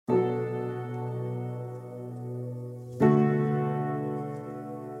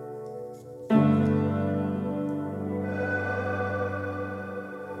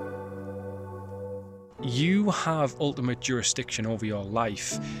you have ultimate jurisdiction over your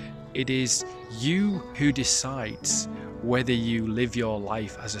life. It is you who decides whether you live your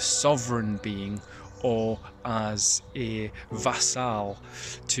life as a sovereign being or as a vassal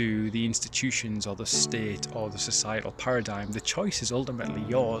to the institutions or the state or the societal paradigm. The choice is ultimately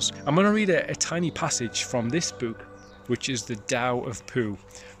yours. I'm going to read a tiny passage from this book, which is the Tao of Pooh.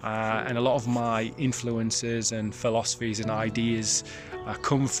 And a lot of my influences and philosophies and ideas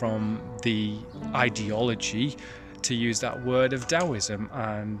come from the ideology, to use that word, of Taoism,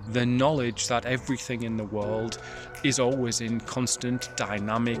 and the knowledge that everything in the world is always in constant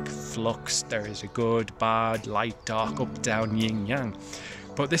dynamic flux. There is a good, bad, light, dark, up, down, yin, yang.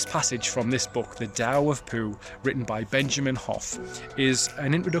 But this passage from this book, The Tao of Pooh, written by Benjamin Hoff, is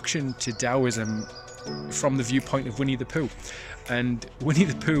an introduction to Taoism from the viewpoint of Winnie the Pooh. And Winnie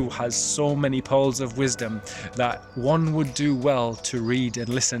the Pooh has so many pearls of wisdom that one would do well to read and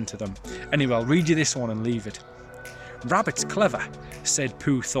listen to them. Anyway, I'll read you this one and leave it. "Rabbit's clever," said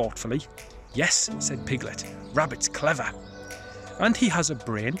Pooh thoughtfully. "Yes," said Piglet, "Rabbit's clever." "And he has a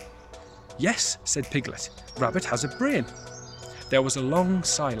brain?" "Yes," said Piglet, "Rabbit has a brain." There was a long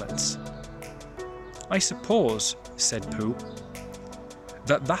silence. "I suppose," said Pooh,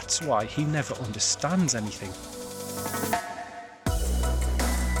 "that's why he never understands anything."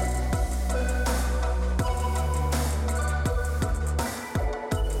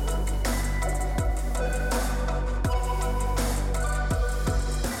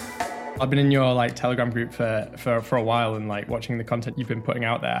 I've been in your Telegram group for a while and watching the content you've been putting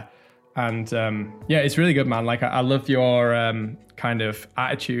out there. And yeah, it's really good, man. I love your kind of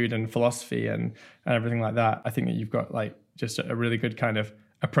attitude and philosophy and everything like that. I think that you've got just a really good kind of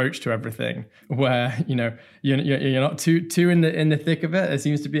approach to everything where, you're not too in the thick of it. There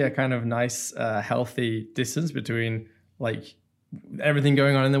seems to be a kind of nice, healthy distance between everything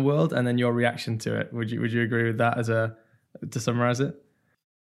going on in the world and then your reaction to it. Would you agree with that to summarize it?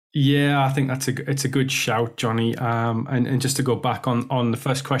 Yeah, I think it's a good shout, Johnny. And just to go back on the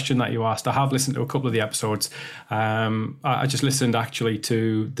first question that you asked, I have listened to a couple of the episodes. I just listened actually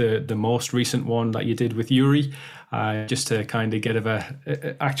to the most recent one that you did with Yuri, just to kind of get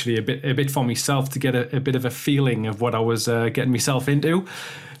a bit for myself to get a bit of a feeling of what I was getting myself into.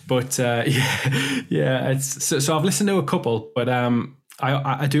 But yeah, so I've listened to a couple, but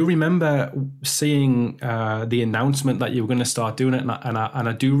I do remember seeing the announcement that you were going to start doing it, and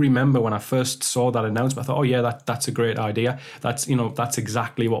I do remember when I first saw that announcement, I thought, oh yeah, that's a great idea. That's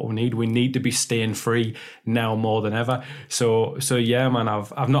exactly what we need. We need to be staying free now more than ever. So yeah, man,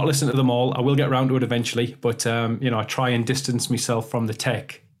 I've not listened to them all. I will get around to it eventually, but I try and distance myself from the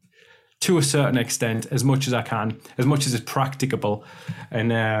tech to a certain extent as much as I can, as much as is practicable,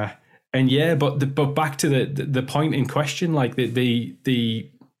 And yeah, but back to the point in question,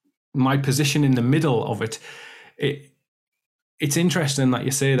 my position in the middle of it, it's interesting that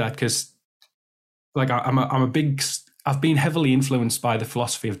you say that, because I've been heavily influenced by the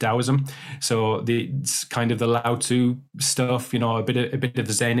philosophy of Taoism. So it's kind of the Lao Tzu stuff, a bit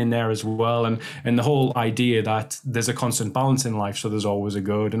of Zen in there as well, and the whole idea that there's a constant balance in life. So there's always a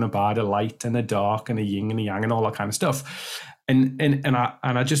good and a bad, a light and a dark, and a yin and a yang, and all that kind of stuff. And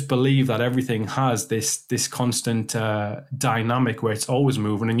I just believe that everything has this constant dynamic where it's always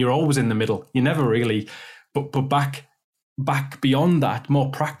moving and you're always in the middle. You never really, but back beyond that,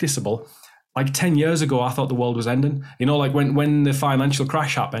 more practicable. 10 years ago, I thought the world was ending. When the financial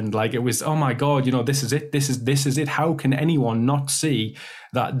crash happened, it was, oh my God, this is it. This is it. How can anyone not see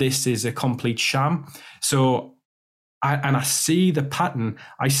that this is a complete sham? So I see the pattern.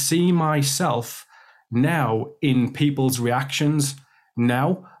 I see myself now in people's reactions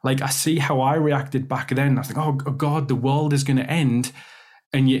now. I see how I reacted back then. I think, oh God, the world is going to end.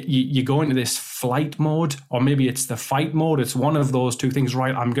 And you go into this flight mode, or maybe it's the fight mode. It's one of those two things,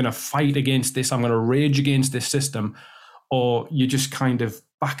 right? I'm going to fight against this. I'm going to rage against this system. Or you just kind of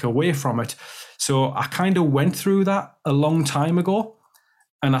back away from it. So I kind of went through that a long time ago.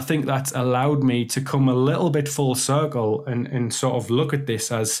 And I think that's allowed me to come a little bit full circle and sort of look at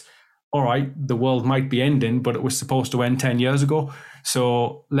this as, all right, the world might be ending, but it was supposed to end 10 years ago.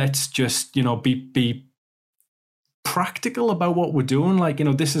 So let's just, be practical about what we're doing.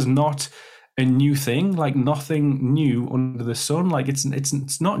 This is not a new thing, nothing new under the sun.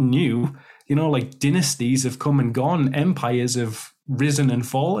 It's not new, dynasties have come and gone, empires have risen and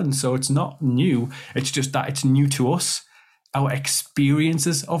fallen. So it's not new. It's just that it's new to us. Our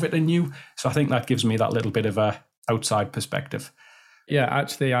experiences of it are new. So I think that gives me that little bit of a outside perspective. Yeah,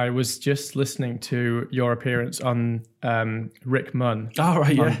 actually, I was just listening to your appearance on Rick Munn Oh,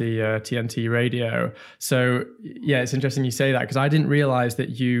 right, on the TNT radio. So yeah, it's interesting you say that, because I didn't realize that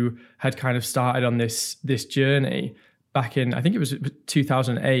you had kind of started on this journey back in, I think it was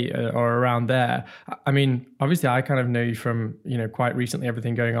 2008 or around there. I mean, obviously, I kind of know you from, quite recently,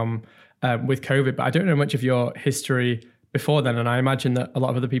 everything going on with COVID, but I don't know much of your history before then, and I imagine that a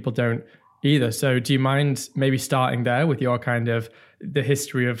lot of other people don't either. So do you mind maybe starting there with your kind of the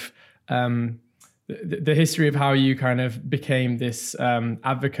history of the history of how you kind of became this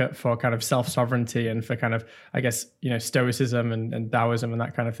advocate for kind of self-sovereignty and for kind of, I guess, stoicism and Taoism and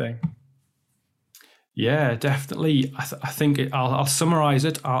that kind of thing? Yeah, definitely. I think I'll summarize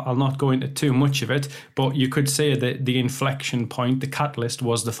it. I'll not go into too much of it, but you could say that the inflection point, the catalyst,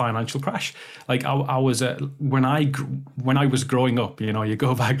 was the financial crash. Like I was when I was growing up, you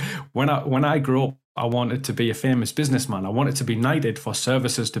go back when I grew up, I wanted to be a famous businessman. I wanted to be knighted for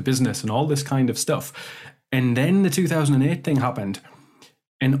services to business and all this kind of stuff. And then the 2008 thing happened,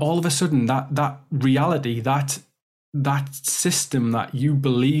 and all of a sudden that reality, that system that you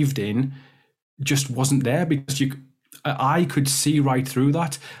believed in, just wasn't there, because I could see right through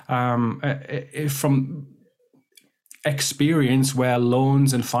that from experience, where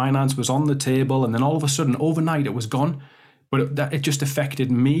loans and finance was on the table, and then all of a sudden overnight it was gone. But it just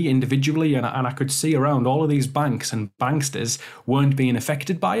affected me individually, and I could see around all of these banks and banksters weren't being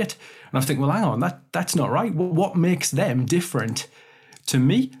affected by it. And I was thinking, well, hang on, that's not right. What makes them different to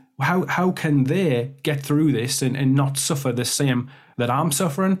me? How can they get through this and not suffer the same that I'm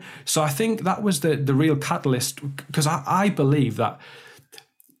suffering? So I think that was the real catalyst, because I believe that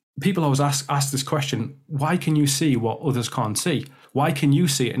people always ask this question: why can you see what others can't see? Why can you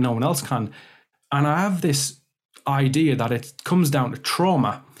see it and no one else can? And I have this idea that it comes down to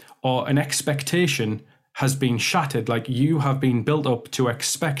trauma, or an expectation has been shattered. Like, you have been built up to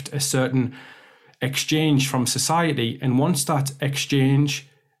expect a certain exchange from society, and once that exchange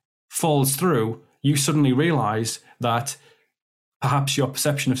falls through, you suddenly realize that perhaps your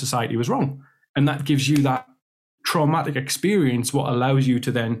perception of society was wrong. And that gives you that traumatic experience, what allows you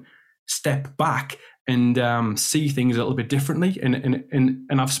to then step back and see things a little bit differently.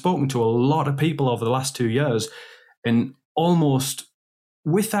 And I've spoken to a lot of people over the last 2 years, and almost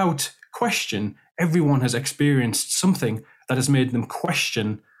without question, everyone has experienced something that has made them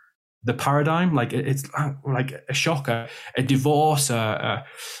question the paradigm. Like, it's like a shock, a divorce, a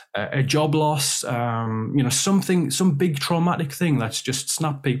job loss, some big traumatic thing that's just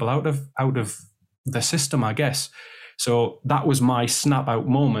snapped people out of the system, I guess. So that was my snap out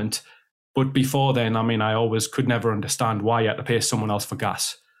moment. But before then, I mean, I always could never understand why you had to pay someone else for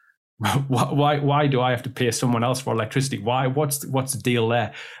gas. Why do I have to pay someone else for electricity? Why? What's the deal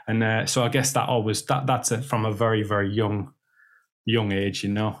there? And so I guess that's from a very, very young age,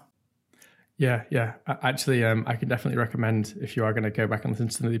 Yeah. Actually, I can definitely recommend, if you are going to go back and listen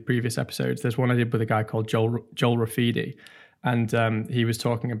to the previous episodes, there's one I did with a guy called Joel Rafidi. And he was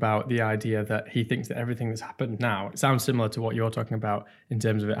talking about the idea that he thinks that everything that's happened now, it sounds similar to what you're talking about in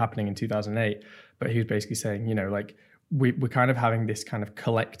terms of it happening in 2008. But he was basically saying, like, we're kind of having this kind of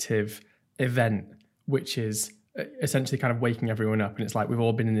collective event, which is essentially kind of waking everyone up. And it's like we've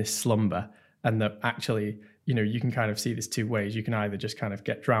all been in this slumber, and that actually, you can kind of see this two ways. You can either just kind of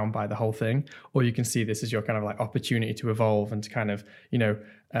get drowned by the whole thing, or you can see this as your kind of like opportunity to evolve and to kind of,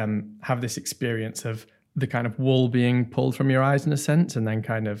 have this experience of the kind of wool being pulled from your eyes in a sense, and then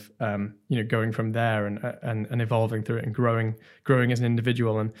kind of, going from there and evolving through it and growing as an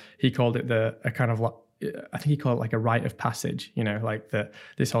individual. And he called it I think he called it like a rite of passage, like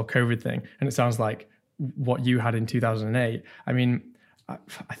this whole COVID thing. And it sounds like what you had in 2008. I mean,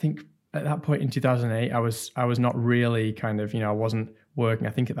 I think at that point in 2008, I was not really kind of, I wasn't working. I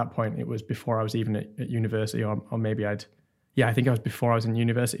think at that point it was before I was even at university, or maybe I think I was before I was in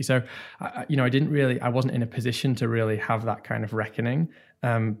university. So, I wasn't in a position to really have that kind of reckoning.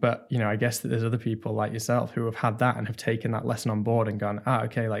 But, I guess that there's other people like yourself who have had that and have taken that lesson on board and gone,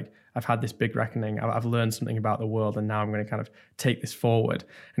 okay, like I've had this big reckoning. I've learned something about the world, and now I'm going to kind of take this forward.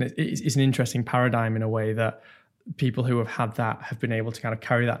 And it's an interesting paradigm in a way that people who have had that have been able to kind of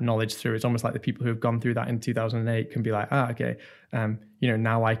carry that knowledge through. It's almost like the people who have gone through that in 2008 can be like, okay,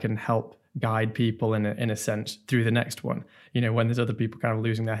 now I can help guide people in a sense through the next one. When there's other people kind of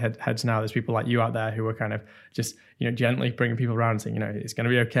losing their heads now, there's people like you out there who are kind of just, gently bringing people around and saying, it's going to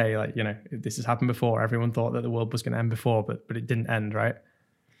be okay. Like, this has happened before. Everyone thought that the world was going to end before, but it didn't end, right?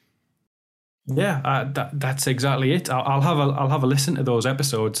 Yeah, that's exactly it. I'll have a listen to those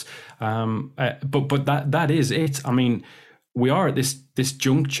episodes. But that is it. I mean, we are at this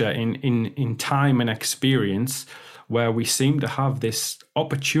juncture in time and experience where we seem to have this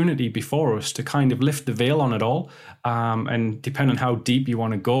opportunity before us to kind of lift the veil on it all. And depending on how deep you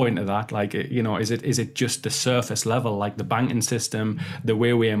want to go into that, like, you know, is it just the surface level, like the banking system, the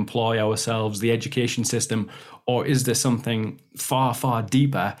way we employ ourselves, the education system, or is there something far, far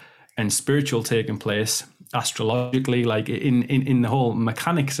deeper and spiritual taking place astrologically, like in the whole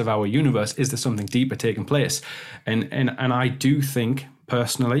mechanics of our universe? Is there something deeper taking place? And I do think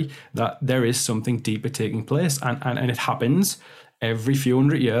personally that there is something deeper taking place, and it happens every few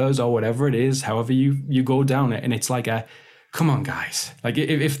hundred years or whatever it is, however you go down it. And it's like come on, guys, like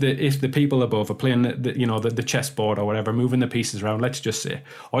if the people above are playing the chessboard or whatever, moving the pieces around, let's just say,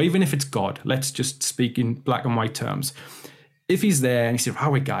 or even if it's God, let's just speak in black and white terms. If he's there and he says,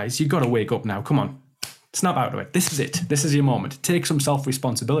 all right, guys, you got to wake up now, come on, snap out of it. This is it. This is your moment. Take some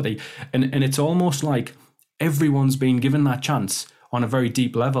self-responsibility. And it's almost like everyone's been given that chance on a very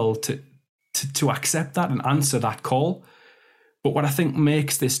deep level to accept that and answer that call. But what I think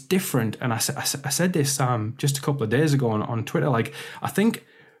makes this different, and I said this just a couple of days ago on Twitter, like, I think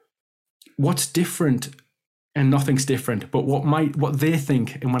what's different, and nothing's different, but what they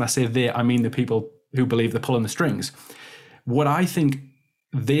think, and when I say they, I mean the people who believe they're pulling the strings. What I think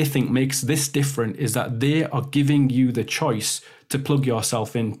they think makes this different is that they are giving you the choice to plug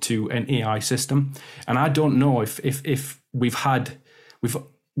yourself into an AI system. And I don't know if we've had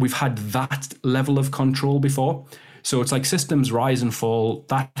that level of control before. So it's like systems rise and fall.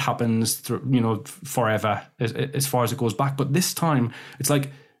 That happens through, you know, forever as far as it goes back. But this time it's like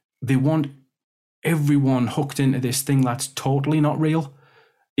they want everyone hooked into this thing that's totally not real,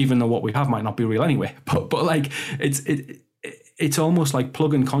 even though what we have might not be real anyway. But like it's almost like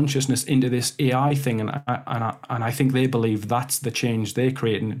plugging consciousness into this AI thing, and I think they believe that's the change they're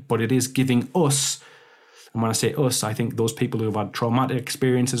creating. But it is giving us, and when I say us, I think those people who have had traumatic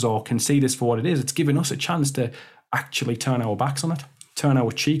experiences or can see this for what it is, it's giving us a chance to actually turn our backs on it, turn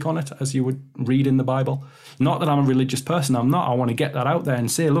our cheek on it, as you would read in the Bible. Not that I'm a religious person, I'm not. I want to get that out there and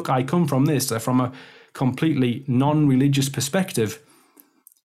say, look, I come from this, from a completely non-religious perspective.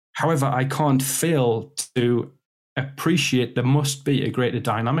 However, I can't fail to appreciate there must be a greater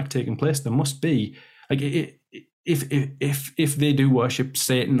dynamic taking place. There must be, like, if they do worship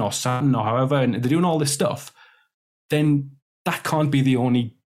Satan or Satan or however, and they're doing all this stuff, then that can't be the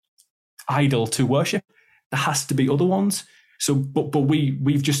only idol to worship. There has to be other ones. So, but we've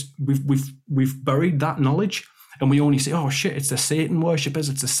buried that knowledge, and we only say, oh shit, it's the Satan worshippers,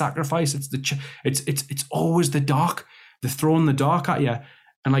 it's the sacrifice, it's always the dark. They're throwing the dark at you,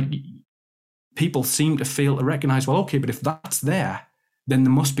 and like people seem to fail to recognize, well, okay, but if that's there, then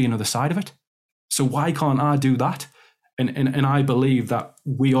there must be another side of it. So why can't I do that? And I believe that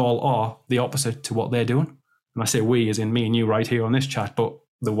we all are the opposite to what they're doing. And I say we as in me and you right here on this chat, but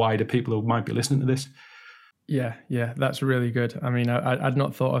the wider people who might be listening to this. Yeah, that's really good. I mean, I'd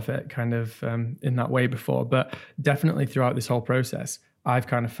not thought of it kind of in that way before, but definitely throughout this whole process, I've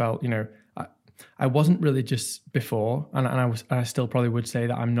kind of felt, you know, I wasn't religious before, and I still probably would say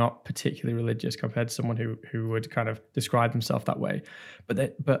that I'm not particularly religious compared to someone who would kind of describe himself that way.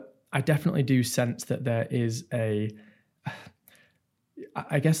 But I definitely do sense that there is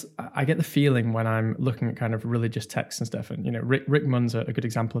I guess I get the feeling when I'm looking at kind of religious texts and stuff, and you know, Rick Munn's a good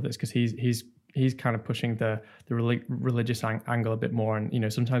example of this, because he's kind of pushing the religious angle a bit more, and you know,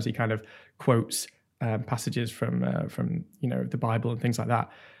 sometimes he kind of quotes passages from you know, the Bible and things like that.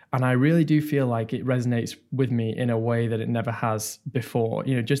 And I really do feel like it resonates with me in a way that it never has before.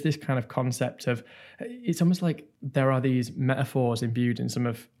 You know, just this kind of concept of, it's almost like there are these metaphors imbued in some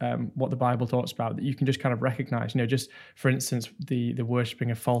of what the Bible talks about that you can just kind of recognize. You know, just for instance, the worshipping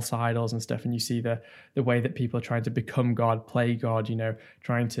of false idols and stuff, and you see the way that people are trying to become God, play God. You know,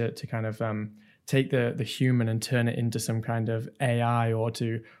 trying to kind of take the human and turn it into some kind of AI, or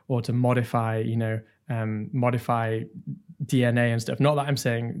to modify, you know, modify DNA and stuff. Not that I'm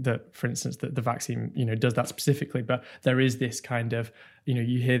saying that, for instance, that the vaccine, you know, does that specifically, but there is this kind of, you know,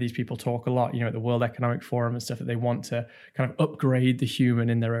 you hear these people talk a lot, you know, at the World Economic Forum and stuff, that they want to kind of upgrade the human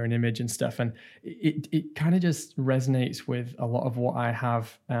in their own image and stuff. And it kind of just resonates with a lot of what I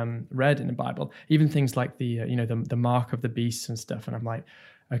have read in the Bible, even things like the, you know, the mark of the beast and stuff. And I'm like,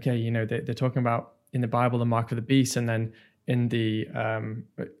 okay, you know, they're talking about in the Bible, the mark of the beast, and then in the,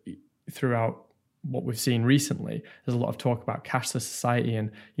 throughout what we've seen recently, there's a lot of talk about cashless society, and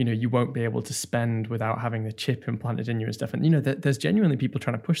you know, you won't be able to spend without having the chip implanted in you and stuff. And you know, there's genuinely people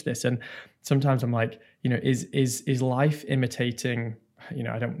trying to push this. And sometimes I'm like, you know, is life imitating? You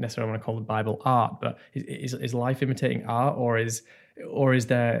know, I don't necessarily want to call the Bible art, but is life imitating art, or is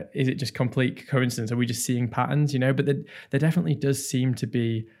it just complete coincidence? Are we just seeing patterns? You know, but there definitely does seem to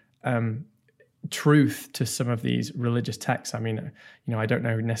be truth to some of these religious texts. I mean, I don't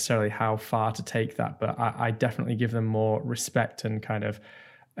know necessarily how far to take that, but I definitely give them more respect and kind of,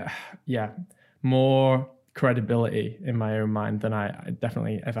 more credibility in my own mind than I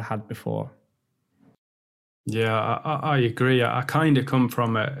definitely ever had before. Yeah, I agree. I kind of come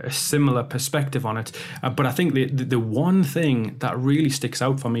from a similar perspective on it, but I think the one thing that really sticks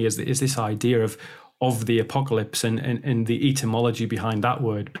out for me is this idea of the apocalypse and the etymology behind that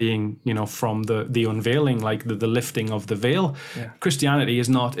word being, from the unveiling, like the lifting of the veil. Yeah. Christianity is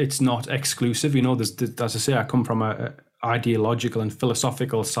not exclusive. There's, as I say, I come from a ideological and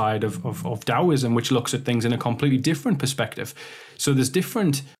philosophical side of Taoism, which looks at things in a completely different perspective. So there's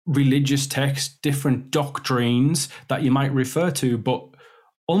different religious texts, different doctrines that you might refer to, but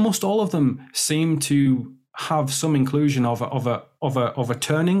almost all of them seem to have some inclusion of a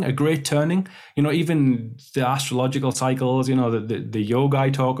turning, a great turning. Even the astrological cycles. The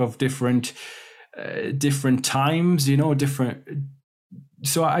yoga talk of different times. Different.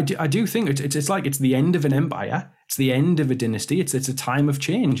 So I do think it's like it's the end of an empire. It's the end of a dynasty. It's a time of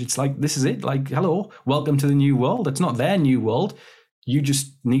change. It's like, this is it. Like, hello, welcome to the new world. It's not their new world. You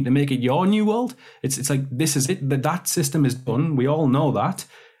just need to make it your new world. It's like, this is it. That system is done. We all know that.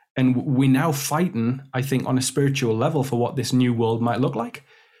 And we're now fighting, I think, on a spiritual level for what this new world might look like.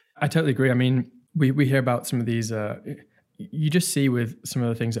 I totally agree. I mean, we hear about some of these, you just see with some of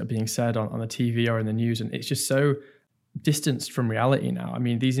the things that are being said on the TV or in the news, and it's just so distanced from reality now. I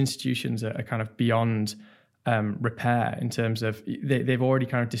mean, these institutions are kind of beyond repair in terms of they've already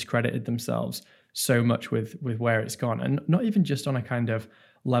kind of discredited themselves so much with where it's gone, and not even just on a kind of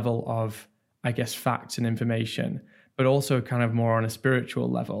level of, I guess, facts and information, but also kind of more on a spiritual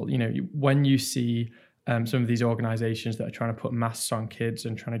level. When you see some of these organizations that are trying to put masks on kids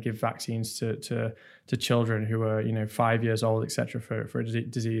and trying to give vaccines to children who are 5 years old, etc., for a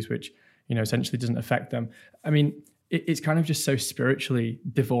disease which essentially doesn't affect them. I mean, it's kind of just so spiritually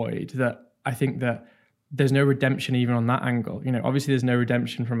devoid that I think that there's no redemption even on that angle. Obviously there's no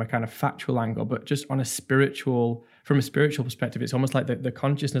redemption from a kind of factual angle, but just from a spiritual perspective, it's almost like the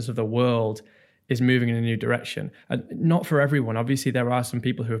consciousness of the world is moving in a new direction. And not for everyone. Obviously there are some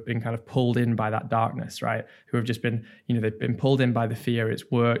people who have been kind of pulled in by that darkness, right? Who have just been, they've been pulled in by the fear. It's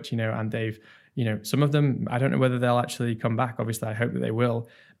worked, and they've, some of them, I don't know whether they'll actually come back. Obviously I hope that they will.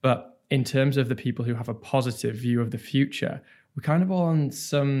 But in terms of the people who have a positive view of the future, we're kind of all on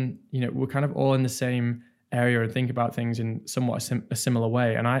we're kind of all in the same area and think about things in somewhat a similar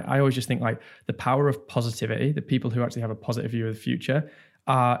way. And I always just think like the power of positivity, the people who actually have a positive view of the future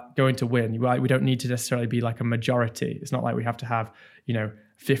are going to win. We don't need to necessarily be like a majority. It's not like we have to have,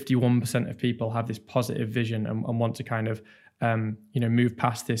 51% of people have this positive vision and want to kind of, move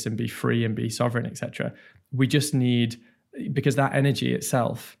past this and be free and be sovereign, etc. We just need, because that energy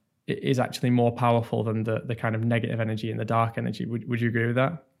itself is actually more powerful than the kind of negative energy and the dark energy. Would you agree with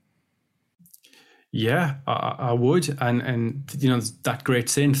that? Yeah, I would. And that great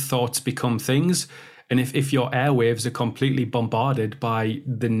saying, thoughts become things. And if your airwaves are completely bombarded by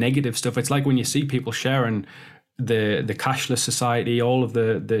the negative stuff, it's like when you see people sharing the cashless society, all of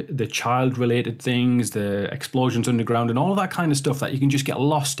the child-related things, the explosions underground and all of that kind of stuff that you can just get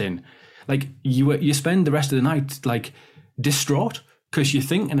lost in. Like you spend the rest of the night like distraught because you're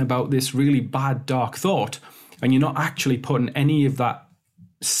thinking about this really bad, dark thought, and you're not actually putting any of that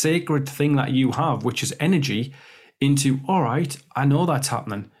sacred thing that you have, which is energy, into, all right, I know that's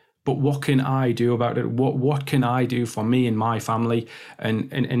happening, but what can I do about it? What can I do for me and my family?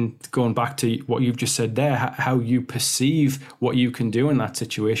 And going back to what you've just said there, how you perceive what you can do in that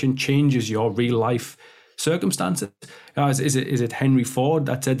situation changes your real life circumstances. Is it Henry Ford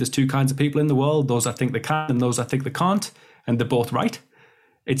that said there's two kinds of people in the world, those that think they can and those that think they can't, and they're both right?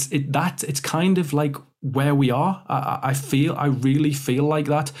 It's kind of like where we are. I really feel like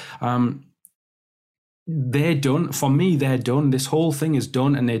that. They're done. For me, they're done. This whole thing is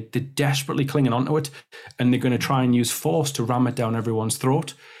done, and they're desperately clinging onto it, and they're going to try and use force to ram it down everyone's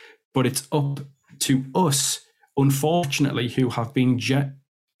throat. But it's up to us, unfortunately, who have been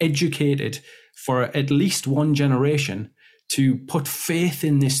educated for at least one generation to put faith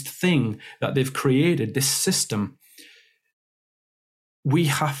in this thing that they've created, this system. We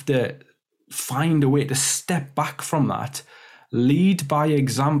have to find a way to step back from that, lead by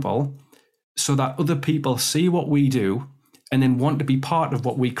example, so that other people see what we do and then want to be part of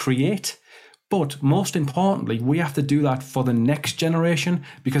what we create. But most importantly, we have to do that for the next generation,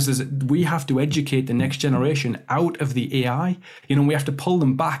 because we have to educate the next generation out of the AI. We have to pull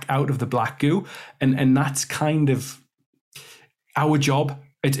them back out of the black goo. And that's kind of our job.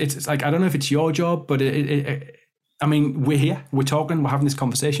 It's like, I don't know if it's your job, but I mean, we're here, we're talking, we're having this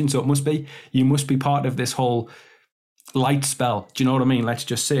conversation, so you must be part of this whole light spell. Do you know what I mean? Let's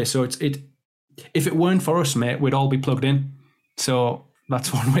just say. So if it weren't for us, mate, we'd all be plugged in. So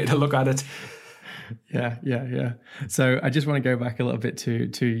that's one way to look at it. Yeah. So I just want to go back a little bit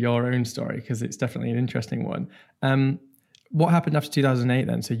to your own story, because it's definitely an interesting one. What happened after 2008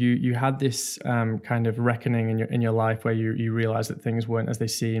 then? So you had this kind of reckoning in your life where you realized that things weren't as they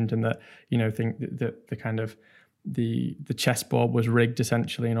seemed, and that, you know, think that the kind of the chessboard was rigged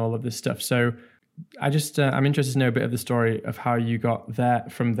essentially, and all of this stuff. So I just I'm interested to know a bit of the story of how you got there,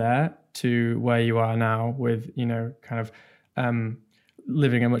 from there to where you are now, with, you know, kind of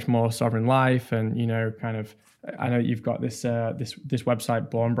living a much more sovereign life, and, you know, kind of, I know you've got this this website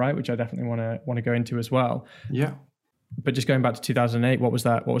Born Bright, which I definitely want to go into as well. Yeah. But just going back to 2008, what was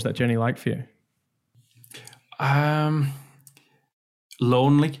that journey like for you?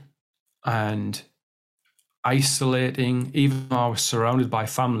 Lonely and isolating. Even though I was surrounded by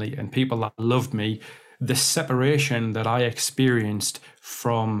family and people that loved me, the separation that I experienced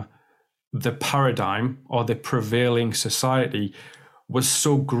from the paradigm or the prevailing society was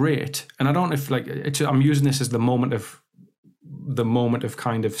so great. And I don't know if I'm using this as the moment of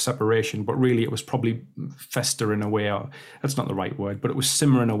kind of separation, but really it was probably festering away, or that's not the right word, but it was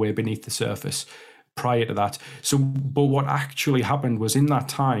simmering away beneath the surface prior to that. So, but what actually happened was, in that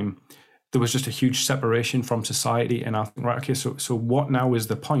time, there was just a huge separation from society. And I think, right, okay, so what now is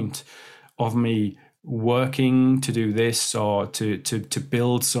the point of me working to do this, or to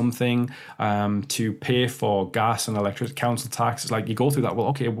build something, to pay for gas and electricity, council tax? Like, you go through that. Well,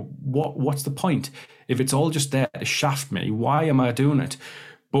 okay, what's the point? If it's all just there to shaft me, why am I doing it?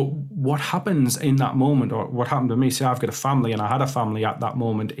 But what happens in that moment, or what happened to me, say I've got a family, and I had a family at that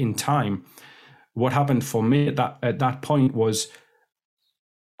moment in time. What happened for me at that point was,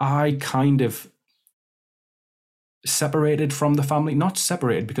 I kind of separated from the family. Not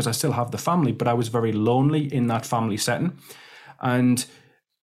separated because I still have the family, but I was very lonely in that family setting. And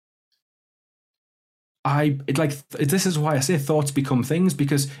this is why I say thoughts become things,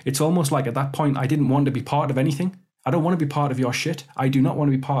 because it's almost like at that point I didn't want to be part of anything. I don't want to be part of your shit. I do not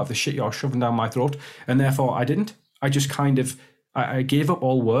want to be part of the shit you're shoving down my throat. And therefore I didn't. I just kind of, I gave up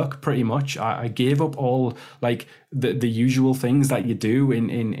all work pretty much. I gave up all like the usual things that you do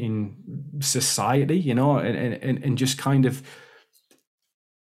in society, you know, and just kind of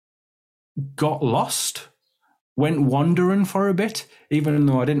got lost, went wandering for a bit, even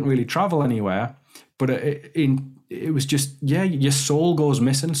though I didn't really travel anywhere. But it was just, yeah, your soul goes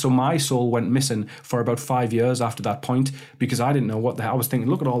missing. So my soul went missing for about 5 years after that point, because I didn't know what the hell I was thinking.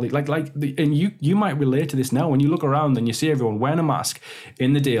 Look at all the and you might relate to this now. When you look around and you see everyone wearing a mask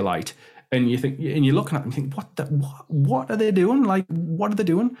in the daylight, and you think, and you're looking at them, and think, what are they doing? Like, what are they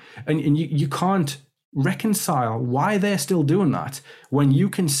doing? And you can't reconcile why they're still doing that, when you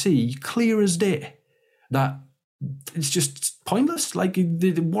can see clear as day that it's just pointless. Like,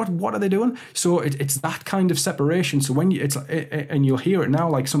 what are they doing? So it's that kind of separation. So when and you'll hear it now,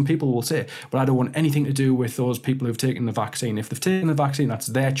 like some people will say, but I don't want anything to do with those people who've taken the vaccine. If they've taken the vaccine, that's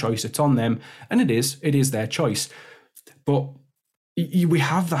their choice. It's on them. And it is their choice. But we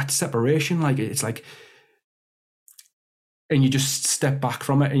have that separation. Like, it's like, and you just step back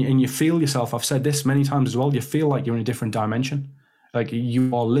from it, and you feel yourself. I've said this many times as well. You feel like you're in a different dimension. Like,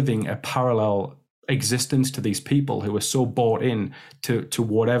 you are living a parallel existence to these people who are so bought in to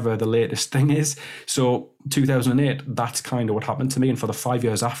whatever the latest thing is. So 2008, that's kind of what happened to me. And for the 5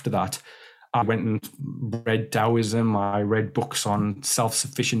 years after that, I went and read Taoism. I read books on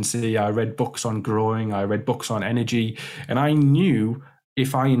self-sufficiency. I read books on growing. I read books on energy. And I knew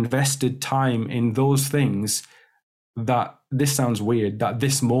if I invested time in those things, that this sounds weird, that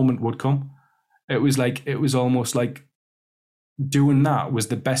this moment would come. It was almost like doing that was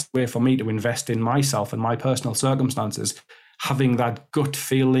the best way for me to invest in myself and my personal circumstances, having that gut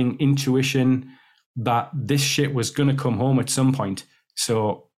feeling, intuition that this shit was going to come home at some point.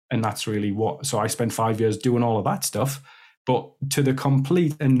 So, and that's really so I spent 5 years doing all of that stuff, but to the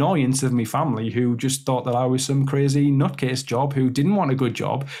complete annoyance of my family, who just thought that I was some crazy nutcase job, who didn't want a good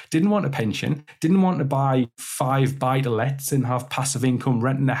job, didn't want a pension, didn't want to buy 5 buy-to-lets and have passive income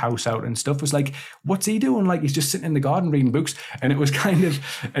renting a house out and stuff. It was like, what's he doing? Like, he's just sitting in the garden reading books. And it was kind of,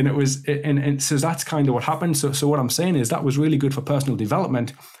 and so that's kind of what happened. So what I'm saying is that was really good for personal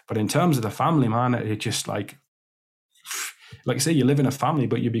development. But in terms of the family, man, it just like I say, you live in a family,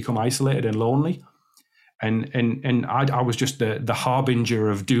 but you become isolated and lonely. And I was just the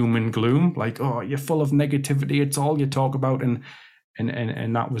harbinger of doom and gloom. Like, oh, you're full of negativity. It's all you talk about. And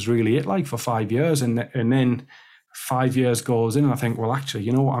that was really it, like, for 5 years. And then 5 years goes in and I think, well, actually,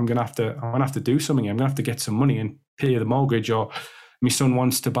 you know what, I'm gonna have to do something. I'm gonna have to get some money and pay the mortgage, or my son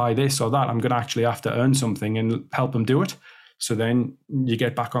wants to buy this or that. I'm gonna actually have to earn something and help him do it. So then you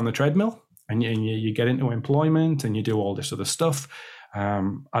get back on the treadmill and you get into employment and you do all this other stuff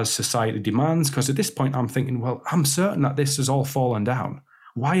as society demands. Because at this point I'm thinking, well, I'm certain that this has all fallen down.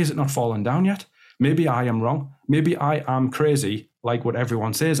 Why is it not fallen down yet? Maybe I am wrong. Maybe I am crazy, like what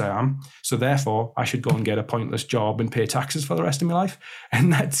everyone says I am. So therefore, I should go and get a pointless job and pay taxes for the rest of my life.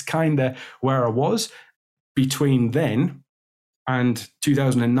 And that's kind of where I was between then and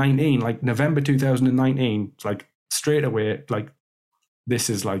 2019, like November 2019, like straight away, like this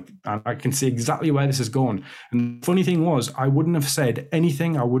is like, I can see exactly where this is going. And the funny thing was, I wouldn't have said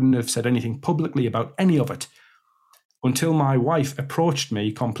anything. I wouldn't have said anything publicly about any of it until my wife approached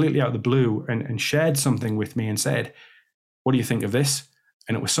me completely out of the blue and shared something with me and said, what do you think of this?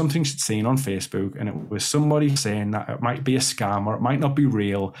 And it was something she'd seen on Facebook, and it was somebody saying that it might be a scam or it might not be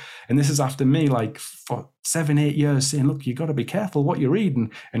real. And this is after me, like for 7-8 years saying, look, you got to be careful what you're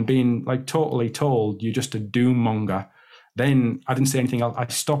reading, and being like totally told you're just a doom monger. Then I didn't say anything else. I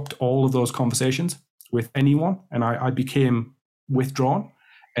stopped all of those conversations with anyone, and I became withdrawn.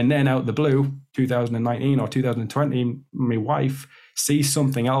 And then out of the blue, 2019 or 2020, my wife sees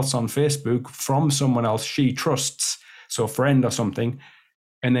something else on Facebook from someone else she trusts, so a friend or something.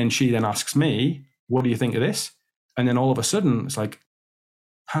 And then she then asks me, what do you think of this? And then all of a sudden, it's like,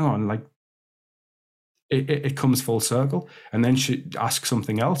 hang on, like it comes full circle. And then she asks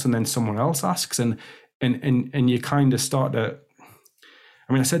something else, and then someone else asks, and you kind of start to,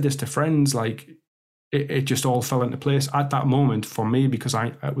 I mean, I said this to friends, like, it just all fell into place at that moment for me, because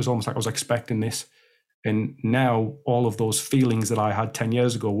it was almost like I was expecting this. And now all of those feelings that I had 10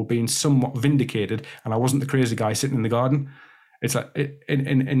 years ago were being somewhat vindicated, and I wasn't the crazy guy sitting in the garden. It's like,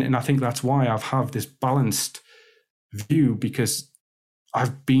 and I think that's why I've had this balanced view, because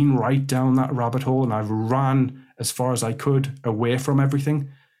I've been right down that rabbit hole and I've ran as far as I could away from everything.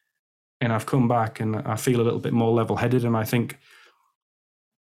 And I've come back and I feel a little bit more level-headed. And I think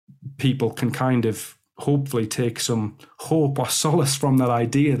people can kind of hopefully take some hope or solace from that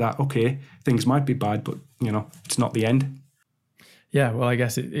idea that, okay, things might be bad, but you know, it's not the end. Yeah, well, I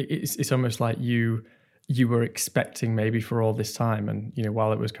guess it's almost like you were expecting, maybe for all this time, and you know,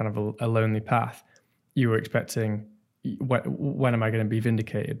 while it was kind of a lonely path, you were expecting, when am I going to be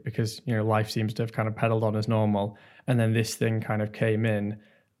vindicated? Because you know, life seems to have kind of pedaled on as normal, and then this thing kind of came in,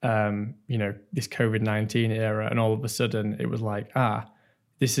 you know, this COVID-19 era, and all of a sudden it was like,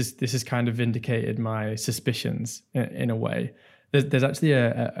 this is kind of vindicated my suspicions in a way. There's actually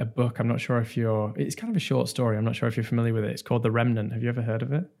a book, I'm not sure if it's kind of a short story, I'm not sure if you're familiar with it. It's called The Remnant. Have you ever heard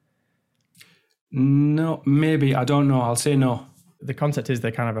of it? No, maybe, I don't know. I'll say no. The concept is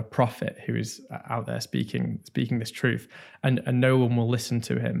they're kind of a prophet who is out there speaking this truth, and no one will listen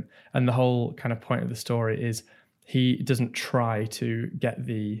to him. And the whole kind of point of the story is he doesn't try to get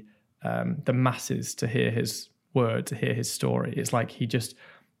the masses to hear his word, to hear his story. It's like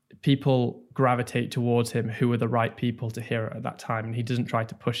people gravitate towards him who are the right people to hear it at that time, and he doesn't try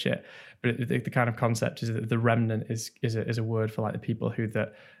to push it. But the kind of concept is that the remnant is a word for like the people who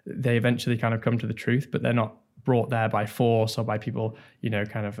that they eventually kind of come to the truth, but they're not brought there by force or by people, you know,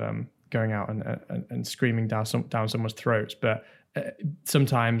 kind of going out and screaming down someone's throats. But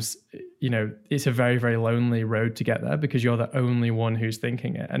sometimes, you know, it's a very, very lonely road to get there, because you're the only one who's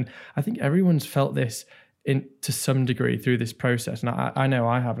thinking it. And I think everyone's felt this to some degree through this process, and I know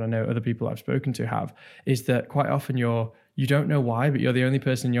I have, and I know other people I've spoken to have, is that quite often you don't know why, but you're the only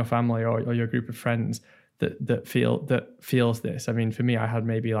person in your family or your group of friends that feels this. I mean, for me, I had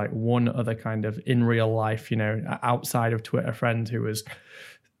maybe like one other kind of in real life, you know, outside of Twitter friend who was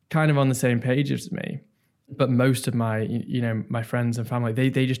kind of on the same page as me. But most of my, you know, my friends and family,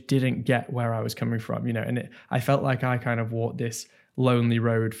 they just didn't get where I was coming from, you know, and I felt like I kind of walked this lonely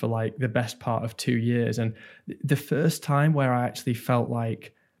road for like the best part of 2 years. And the first time where I actually felt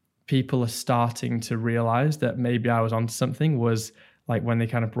like people are starting to realize that maybe I was onto something was like when they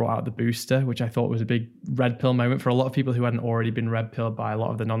kind of brought out the booster, which I thought was a big red pill moment for a lot of people who hadn't already been red pilled by a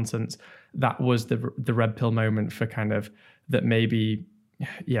lot of the nonsense. That was the red pill moment for kind of that maybe,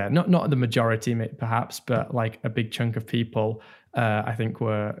 yeah, not the majority perhaps, but like a big chunk of people, I think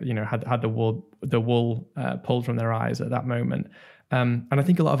were, you know, had the wool pulled from their eyes at that moment. And I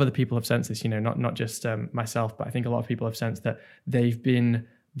think a lot of other people have sensed this, you know, not just myself, but I think a lot of people have sensed that they've been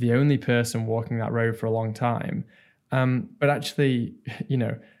the only person walking that road for a long time. But actually, you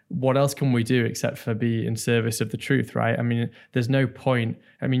know, what else can we do except for be in service of the truth, right? I mean, there's no point.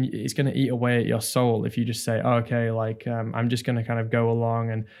 I mean, it's going to eat away at your soul if you just say, oh, okay, like I'm just going to kind of go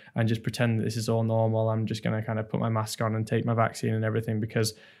along and just pretend that this is all normal. I'm just going to kind of put my mask on and take my vaccine and everything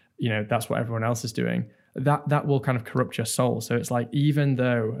because, you know, that's what everyone else is doing. That will kind of corrupt your soul. So it's like, even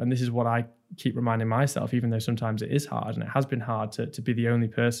though, and this is what I keep reminding myself, even though sometimes it is hard, and it has been hard to be the only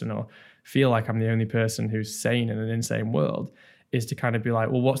person or feel like I'm the only person who's sane in an insane world, is to kind of be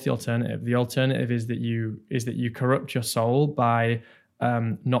like, well, what's the alternative? The alternative is that you corrupt your soul by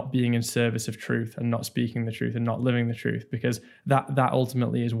not being in service of truth and not speaking the truth and not living the truth, because that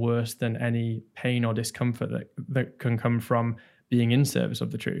ultimately is worse than any pain or discomfort that can come from being in service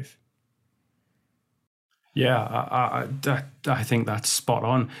of the truth. Yeah, I think that's spot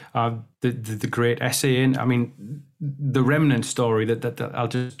on. The great essay I mean, the remnant story that I'll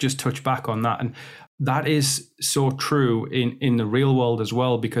just touch back on that, and that is so true in the real world as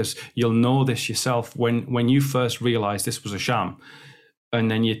well, because you'll know this yourself when you first realize this was a sham,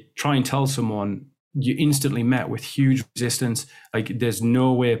 and then you try and tell someone, you instantly met with huge resistance. Like, there's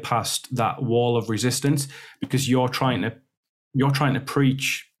no way past that wall of resistance, because you're trying to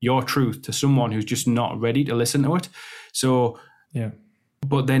preach your truth to someone who's just not ready to listen to it. So, yeah.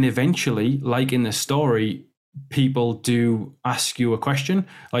 But then eventually, like in the story, people do ask you a question.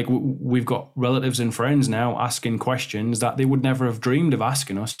 Like, we've got relatives and friends now asking questions that they would never have dreamed of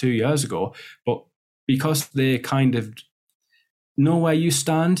asking us 2 years ago. But because they kind of know where you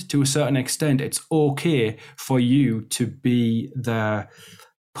stand to a certain extent, it's okay for you to be the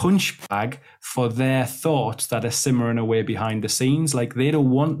punch bag for their thoughts that are simmering away behind the scenes. Like, they don't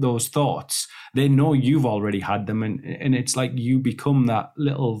want those thoughts. They know you've already had them, and it's like you become that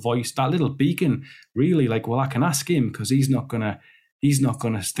little voice, that little beacon, really. Like, well, I can ask him because he's not gonna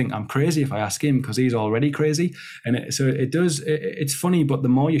think I'm crazy if I ask him, because he's already crazy. And it's funny, but the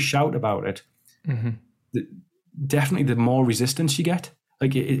more you shout about it, definitely the more resistance you get.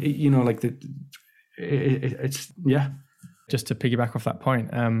 Like, it's yeah. Just to piggyback off that point,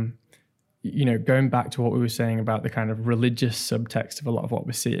 you know, going back to what we were saying about the kind of religious subtext of a lot of what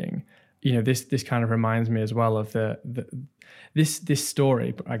we're seeing, you know, this kind of reminds me as well of this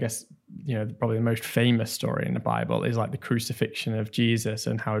story. I guess, you know, probably the most famous story in the Bible is like the crucifixion of Jesus,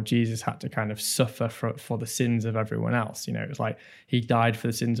 and how Jesus had to kind of suffer for the sins of everyone else. You know, it was like he died for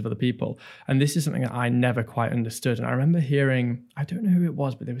the sins of other people. And this is something that I never quite understood. And I remember hearing, I don't know who it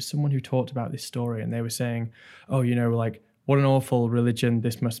was, but there was someone who talked about this story, and they were saying, oh, you know, like, what an awful religion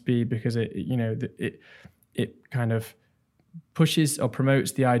this must be, because it kind of pushes or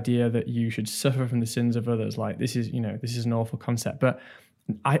promotes the idea that you should suffer from the sins of others. Like, this is an awful concept. But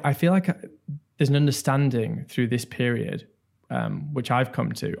I feel like there's an understanding through this period, which I've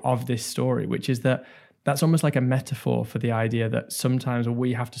come to, of this story, which is that's almost like a metaphor for the idea that sometimes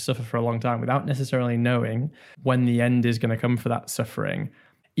we have to suffer for a long time without necessarily knowing when the end is going to come for that suffering.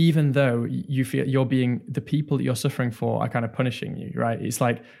 Even though you feel the people that you're suffering for are kind of punishing you, right? It's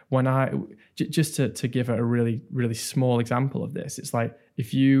like just to give a really, really small example of this, it's like,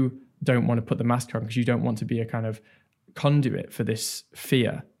 if you don't want to put the mask on because you don't want to be a kind of conduit for this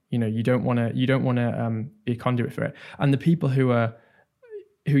fear, you know, you don't want to be a conduit for it. And the people who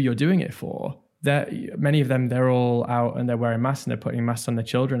you're doing it for, many of them, they're all out and they're wearing masks and they're putting masks on their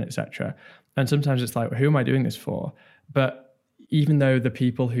children, etc. And sometimes it's like, who am I doing this for? But even though the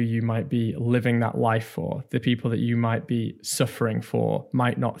people who you might be living that life for, the people that you might be suffering for,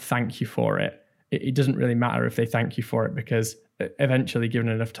 might not thank you for it, it doesn't really matter if they thank you for it, because eventually, given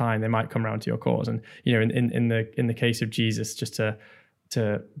enough time, they might come around to your cause. And, you know, in the case of Jesus, just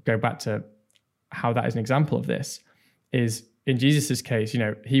to go back to how that is an example of this, is in Jesus's case, you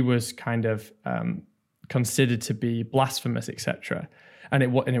know, he was kind of considered to be blasphemous, etc. And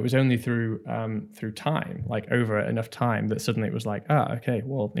it was only through time, like over enough time, that suddenly it was like, okay,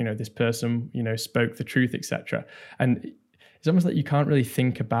 well, you know, this person, you know, spoke the truth, etc. And it's almost like you can't really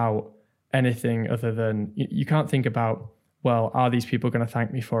think about anything other than, you can't think about, well, are these people going to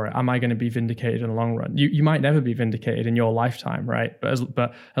thank me for it? Am I going to be vindicated in the long run? You might never be vindicated in your lifetime, right?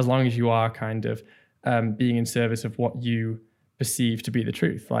 But as long as you are kind of being in service of what you perceive to be the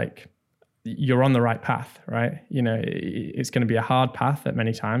truth, like, you're on the right path, right? You know, it's going to be a hard path at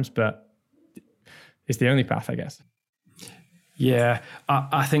many times, but it's the only path, I guess. Yeah,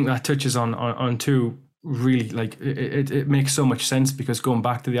 I think that touches on two really, like, it makes so much sense, because going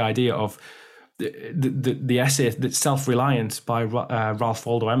back to the idea of the essay, that Self-Reliance by Ralph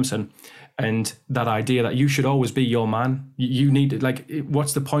Waldo Emerson, and that idea that you should always be your man. You need, like,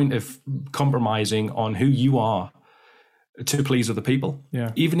 what's the point of compromising on who you are to please other people?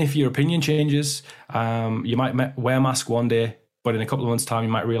 Yeah. Even if your opinion changes, you might wear a mask one day, but in a couple of months' time, you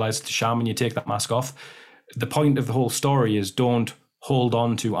might realize it's a sham and you take that mask off. The point of the whole story is don't hold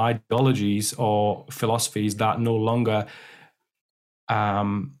on to ideologies or philosophies that no longer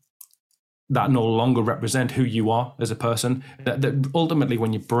represent who you are as a person. That ultimately,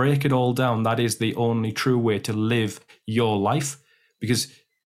 when you break it all down, that is the only true way to live your life, because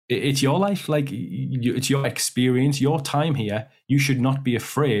it's your life, like it's your experience, your time here. You should not be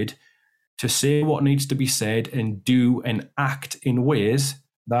afraid to say what needs to be said and do and act in ways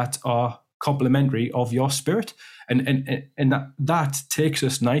that are complementary of your spirit. And that takes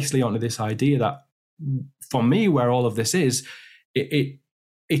us nicely onto this idea that, for me, where all of this is,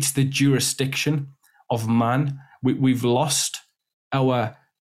 it's the jurisdiction of man. We've lost our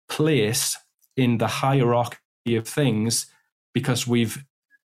place in the hierarchy of things because we've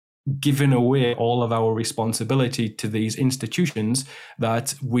given away all of our responsibility to these institutions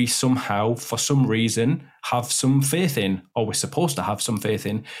that we somehow, for some reason, have some faith in, or we're supposed to have some faith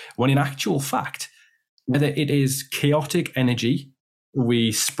in, when in actual fact, whether it is chaotic energy,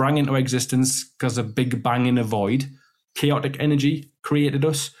 we sprang into existence because of Big Bang in a void, chaotic energy created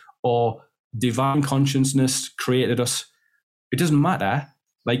us, or divine consciousness created us, it doesn't matter.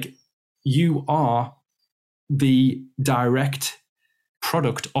 Like, you are the direct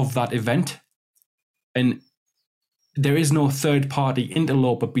product of that event, and there is no third party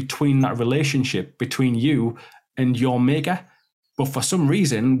interloper between that relationship between you and your maker. But for some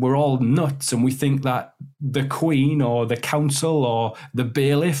reason, we're all nuts and we think that the Queen or the council or the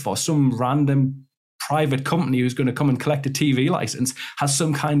bailiff or some random private company who's going to come and collect a TV license has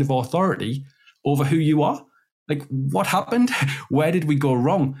some kind of authority over who you are. Like, what happened? Where did we go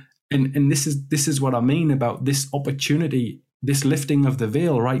wrong? And this is what I mean about this opportunity. This lifting of the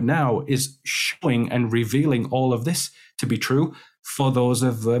veil right now is showing and revealing all of this to be true for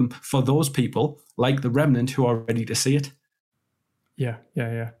those people like the remnant who are ready to see it. Yeah.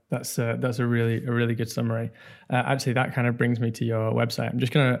 That's a really good summary. Actually, that kind of brings me to your website. I'm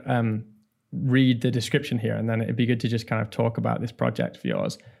just going to read the description here, and then it'd be good to just kind of talk about this project for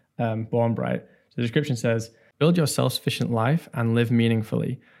yours, Born Bright. So the description says, build your self-sufficient life and live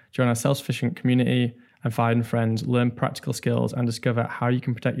meaningfully. Join a self-sufficient community and find friends, learn practical skills, and discover how you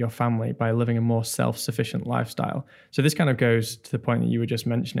can protect your family by living a more self-sufficient lifestyle. So this kind of goes to the point that you were just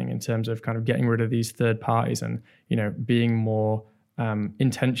mentioning in terms of kind of getting rid of these third parties and, being more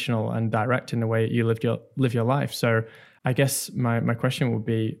intentional and direct in the way you live your life. So I guess my question would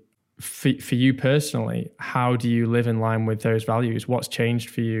be, for you personally, how do you live in line with those values? What's changed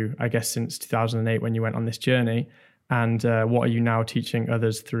for you, I guess, since 2008 when you went on this journey? And what are you now teaching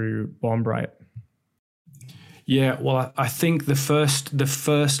others through Born Bright? Yeah, well, I think the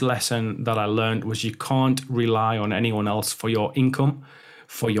first lesson that I learned was you can't rely on anyone else for your income,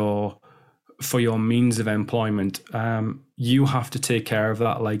 for your means of employment. You have to take care of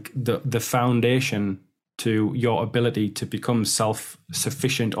that. Like the foundation to your ability to become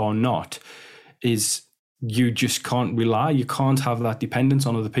self-sufficient or not is you just can't rely. You can't have that dependence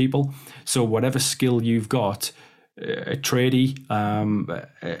on other people. So whatever skill you've got, a tradie,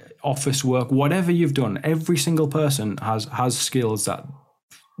 office work, whatever you've done, every single person has skills that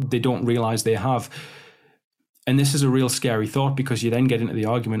they don't realize they have. And this is a real scary thought, because you then get into the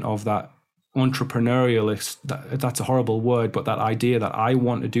argument of that entrepreneurialist, that's a horrible word, but that idea that I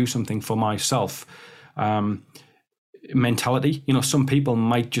want to do something for myself mentality. Some people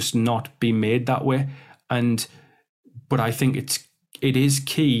might just not be made that way. But I think it is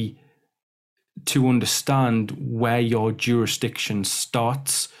key to understand where your jurisdiction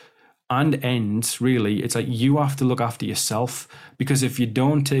starts and ends, really. It's like you have to look after yourself, because if you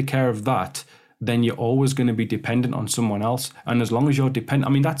don't take care of that, then you're always going to be dependent on someone else. And as long as you're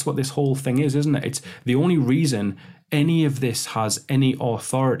dependent, that's what this whole thing is, isn't it? It's the only reason any of this has any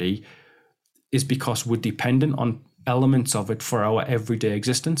authority is because we're dependent on elements of it for our everyday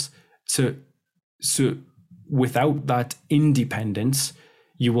existence. So without that independence,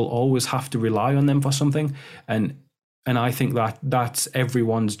 you will always have to rely on them for something. And I think that that's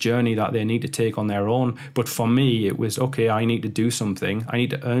everyone's journey that they need to take on their own. But for me, it was, okay, I need to do something. I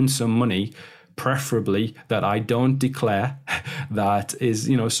need to earn some money, preferably that I don't declare, that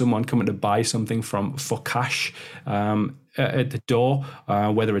is, someone coming to buy something for cash at the door,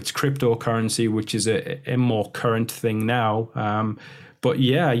 whether it's cryptocurrency, which is a more current thing now. But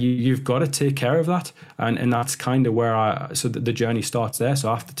yeah, you've got to take care of that. And that's kind of where the journey starts there. So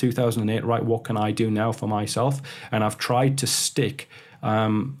after 2008, right, what can I do now for myself? And I've tried to stick,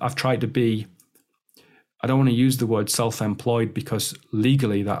 I've tried to be, I don't want to use the word self-employed, because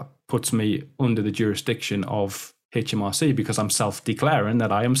legally that puts me under the jurisdiction of HMRC because I'm self-declaring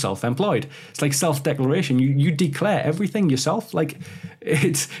that I am self-employed. It's like self-declaration. You declare everything yourself. Like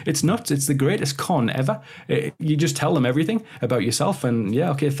it's nuts. It's the greatest con ever. You just tell them everything about yourself, and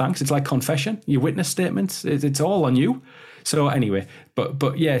yeah, okay, thanks. It's like confession. Your witness statements. It's all on you. So anyway,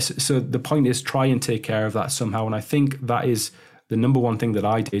 but yes. So the point is, try and take care of that somehow. And I think that is the number one thing that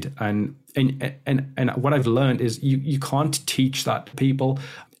I did. And what I've learned is you can't teach that to people.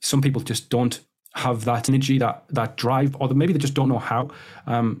 Some people just don't have that energy, that drive, or maybe they just don't know how.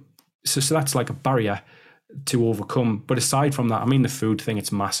 So that's like a barrier to overcome. But aside from that, I mean, the food thing,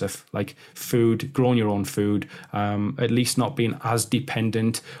 it's massive. Like food, growing your own food, at least not being as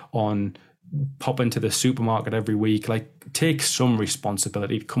dependent on popping to the supermarket every week. Like, take some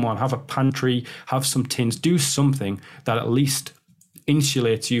responsibility. Come on, have a pantry, have some tins, do something that at least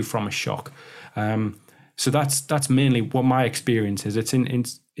insulates you from a shock. So that's mainly what my experience is. It's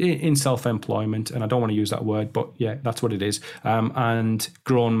in self-employment, and I don't want to use that word, but yeah, that's what it is. And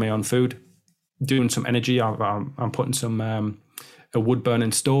growing my own food, doing some energy. I'm putting some a wood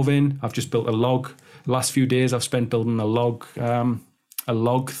burning stove in. I've just built a log. The last few days I've spent building a log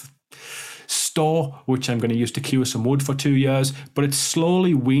store, which I'm going to use to cure some wood for 2 years. But it's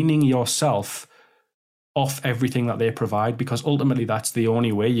slowly weaning yourself off everything that they provide, because ultimately that's the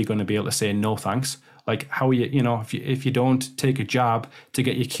only way you're going to be able to say no thanks. Like, how are if you don't take a jab to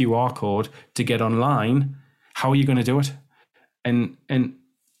get your QR code to get online, how are you going to do it? And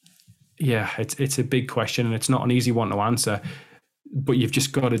yeah, it's a big question, and it's not an easy one to answer, but you've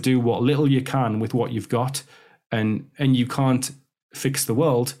just got to do what little you can with what you've got. And you can't fix the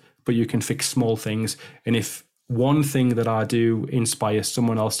world, but you can fix small things. And if one thing that I do inspires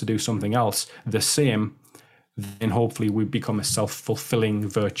someone else to do something else the same, then hopefully we become a self-fulfilling,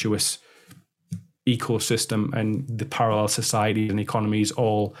 virtuous ecosystem, and the parallel societies and economies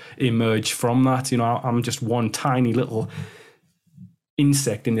all emerge from that. I'm just one tiny little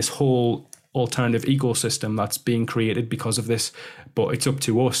insect in this whole alternative ecosystem that's being created because of this. But it's up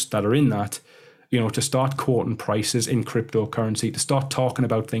to us that are in that, to start quoting prices in cryptocurrency, to start talking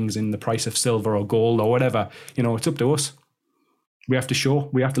about things in the price of silver or gold or whatever. It's up to us. We have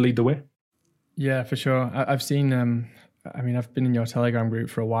to lead the way. Yeah, for sure. I've seen, I've been in your Telegram group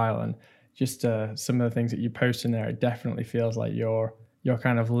for a while, and just some of the things that you post in there, it definitely feels like you're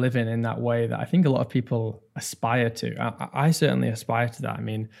kind of living in that way that I think a lot of people aspire to. I certainly aspire to that. I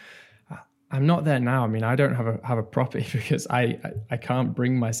mean, I'm not there now. I mean, I don't have a property because I can't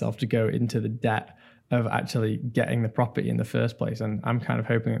bring myself to go into the debt of actually getting the property in the first place. And I'm kind of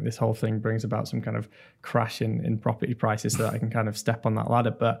hoping that this whole thing brings about some kind of crash in property prices so that I can kind of step on that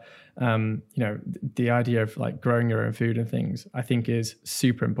ladder. But, the idea of like growing your own food and things, I think is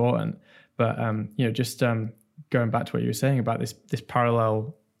super important. But, going back to what you were saying about this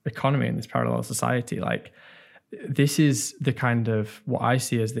parallel economy and this parallel society, like, this is the kind of what I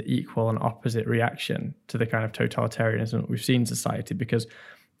see as the equal and opposite reaction to the kind of totalitarianism that we've seen in society, because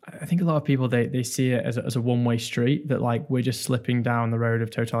I think a lot of people, they see it as a one-way street, that like we're just slipping down the road of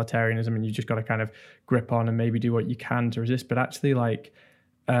totalitarianism and you just got to kind of grip on and maybe do what you can to resist. But actually, like,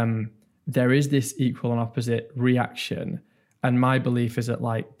 there is this equal and opposite reaction. And my belief is that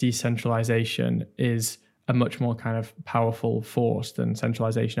like decentralization is a much more kind of powerful force than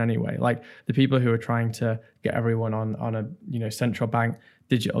centralization anyway. Like the people who are trying to get everyone on a central bank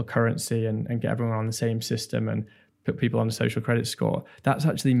digital currency and get everyone on the same system and put people on a social credit score, that's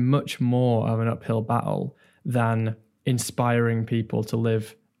actually much more of an uphill battle than inspiring people to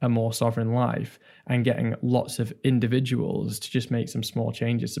live a more sovereign life and getting lots of individuals to just make some small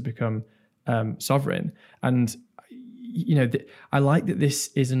changes to become sovereign. And I like that this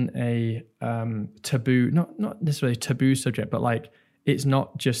isn't a taboo, not necessarily a taboo subject, but like it's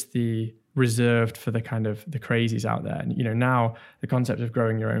not just the reserved for the kind of the crazies out there. And now the concept of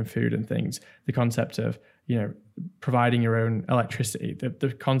growing your own food and things, the concept of providing your own electricity,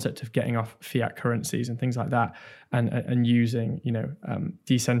 the concept of getting off fiat currencies and things like that, and using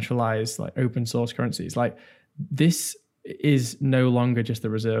decentralized like open source currencies, like this is no longer just the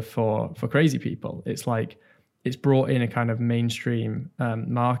reserve for crazy people. It's like it's brought in a kind of mainstream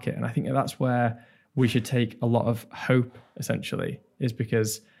market. And I think that's where we should take a lot of hope, essentially, is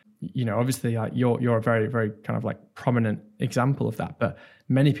because, obviously like you're a very, very kind of like prominent example of that, but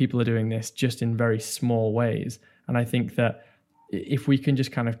many people are doing this just in very small ways. And I think that if we can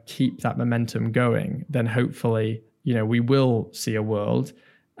just kind of keep that momentum going, then hopefully, we will see a world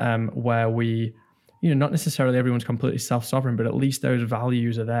where we not necessarily everyone's completely self-sovereign, but at least those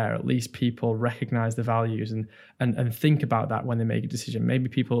values are there. At least people recognize the values and think about that when they make a decision. Maybe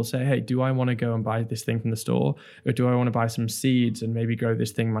people will say, hey, do I want to go and buy this thing from the store? Or do I want to buy some seeds and maybe grow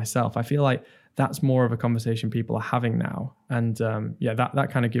this thing myself? I feel like that's more of a conversation people are having now. And that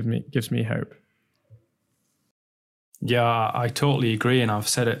kind of gives me hope. Yeah, I totally agree. And I've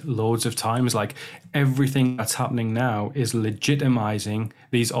said it loads of times, like everything that's happening now is legitimizing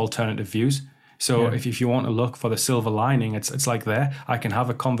these alternative views. So if you want to look for the silver lining, it's like there. I can have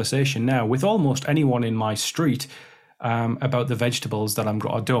a conversation now with almost anyone in my street about the vegetables that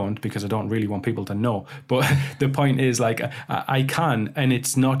I don't, because I don't really want people to know. But the point is, like, I can, and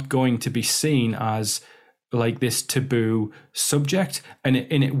it's not going to be seen as like this taboo subject, and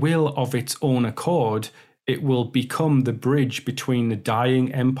it will, of its own accord, it will become the bridge between the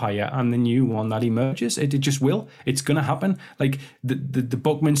dying empire and the new one that emerges. It just will. It's going to happen. Like the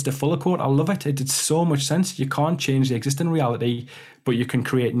Buckminster Fuller quote, I love it. It did so much sense. You can't change the existing reality, but you can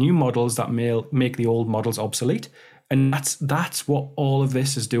create new models that make the old models obsolete. And that's what all of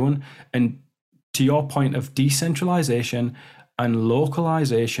this is doing. And to your point of decentralization and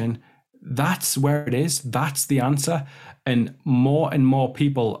localization, that's where it is. That's the answer. And more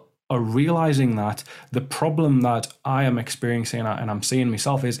people are realizing that. The problem that I am experiencing and I'm seeing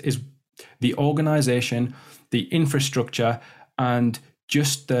myself is the organization, the infrastructure, and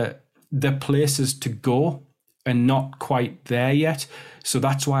just the places to go and not quite there yet. So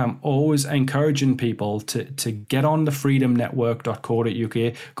that's why I'm always encouraging people to get on the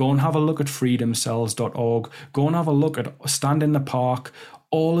freedomnetwork.co.uk, go and have a look at freedomcells.org, go and have a look at Stand in the Park,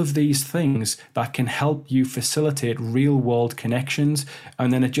 all of these things that can help you facilitate real world connections.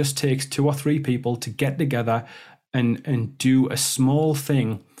 And then it just takes 2 or 3 people to get together and do a small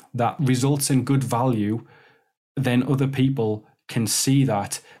thing that results in good value. Then other people can see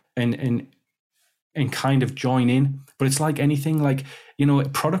that and kind of join in. But it's like anything, like,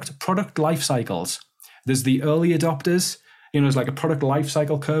 product life cycles. There's the early adopters, it's like a product life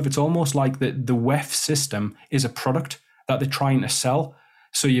cycle curve. It's almost like the WEF system is a product that they're trying to sell.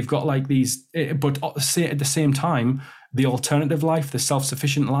 So you've got like these, but at the same time, the alternative life, the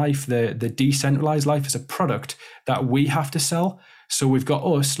self-sufficient life, the decentralized life is a product that we have to sell. So we've got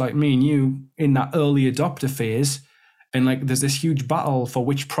us, like me and you, in that early adopter phase. And like, there's this huge battle for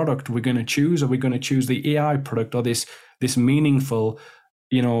which product we're going to choose. Are we going to choose the AI product or this meaningful,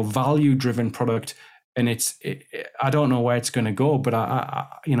 value-driven product? And I don't know where it's going to go, but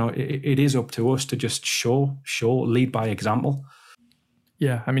it is up to us to just lead by example.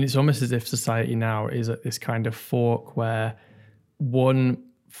 Yeah, I mean, it's almost as if society now is at this kind of fork where one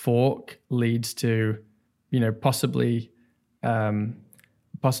fork leads to, possibly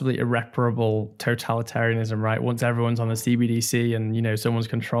irreparable totalitarianism, right? Once everyone's on the CBDC and, someone's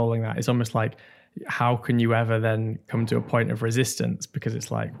controlling that, it's almost like, how can you ever then come to a point of resistance? Because it's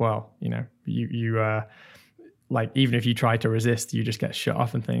like, well, you like, even if you try to resist, you just get shut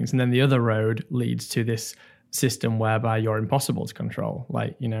off and things. And then the other road leads to this system whereby you're impossible to control.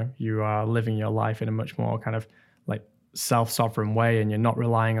 Like, you are living your life in a much more kind of like self-sovereign way, and you're not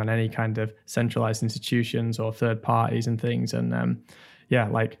relying on any kind of centralized institutions or third parties and things. And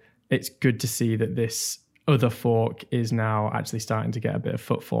like, it's good to see that this other fork is now actually starting to get a bit of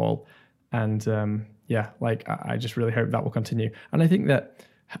footfall. And I just really hope that will continue. And I think that,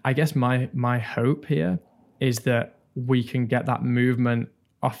 I guess my hope here is that we can get that movement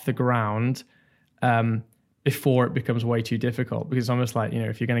off the ground before it becomes way too difficult. Because it's almost like,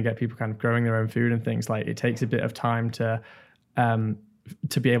 if you're going to get people kind of growing their own food and things, like, it takes a bit of time to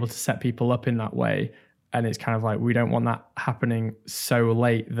be able to set people up in that way. And it's kind of like, we don't want that happening so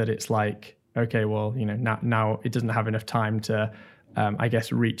late that it's like, okay, well, now it doesn't have enough time to,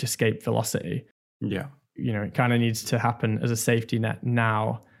 reach escape velocity. Yeah. It kind of needs to happen as a safety net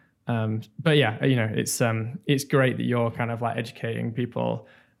now. But yeah, it's great that you're kind of like educating people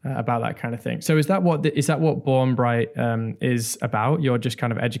about that kind of thing. So is that what Born Bright is about? You're just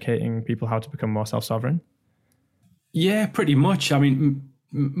kind of educating people how to become more self-sovereign? Yeah, pretty much. I mean,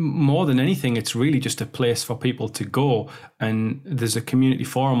 more than anything, it's really just a place for people to go. And there's a community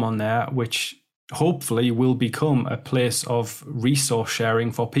forum on there, which hopefully will become a place of resource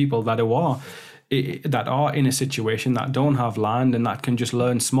sharing for people that are in a situation that don't have land and that can just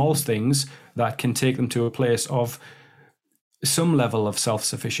learn small things that can take them to a place of some level of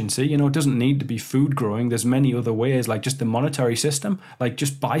self-sufficiency. It doesn't need to be food growing. There's many other ways, like just the monetary system, like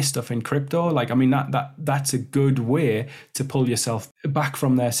just buy stuff in crypto. Like, I mean, that's a good way to pull yourself back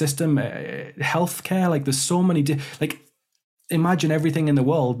from their system. Healthcare, like there's so many, imagine everything in the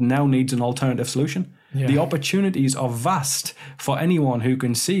world now needs an alternative solution. Yeah. The opportunities are vast for anyone who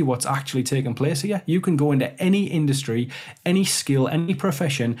can see what's actually taking place here. You can go into any industry, any skill, any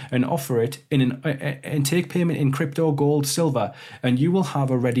profession, and offer it and take payment in crypto, gold, silver, and you will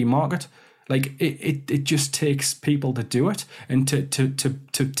have a ready market. Like it just takes people to do it and to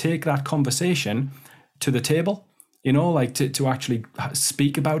take that conversation to the table. You know, like to actually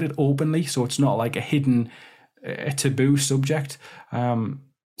speak about it openly, so it's not like a hidden, taboo subject. So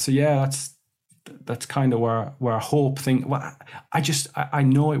yeah, that's kind of where I hope well, I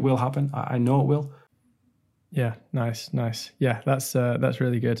know it will happen. I know it will. Yeah, nice. Yeah, that's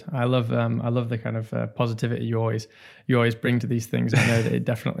really good. I love the kind of positivity you always bring to these things. I know that it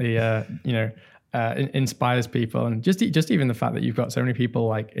definitely inspires people, and just even the fact that you've got so many people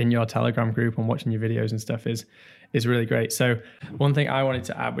like in your Telegram group and watching your videos and stuff is really great. So one thing I wanted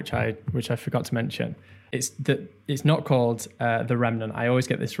to add, which I forgot to mention, it's that it's not called The Remnant. I always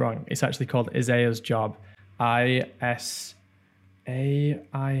get this wrong. It's actually called Isaiah's Job. Isaiah's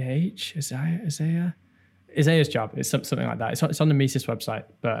Job. It's something like that. It's on the Mises website,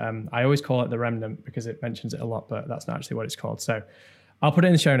 but I always call it The Remnant because it mentions it a lot, but that's not actually what it's called. So I'll put it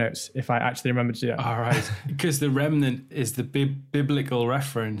in the show notes if I actually remember to do it. All right. Because the remnant is the biblical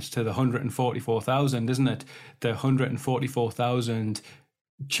reference to the 144,000, isn't it? The 144,000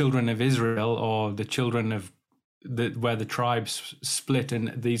 children of Israel, or the children of where the tribes split,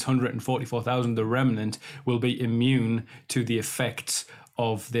 and these 144,000, the remnant, will be immune to the effects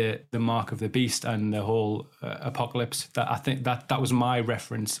of the mark of the beast and the whole apocalypse. I think that was my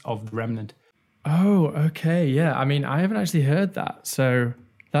reference of the remnant. Oh, okay. Yeah. I mean, I haven't actually heard that. So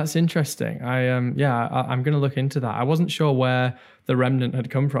that's interesting. I'm going to look into that. I wasn't sure where the remnant had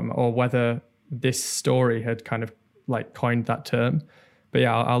come from or whether this story had kind of like coined that term. But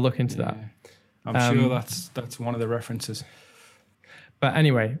yeah, I'll look into that. I'm sure that's one of the references. But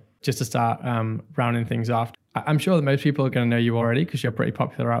anyway, just to start rounding things off, I'm sure that most people are going to know you already because you're pretty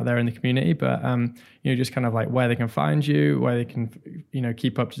popular out there in the community, but just kind of like where they can find you, where they can,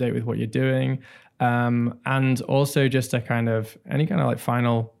 keep up to date with what you're doing. And also just any kind of like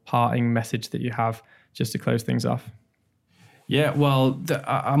final parting message that you have just to close things off. Yeah, well,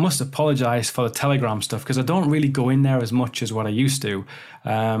 I must apologize for the Telegram stuff because I don't really go in there as much as what I used to.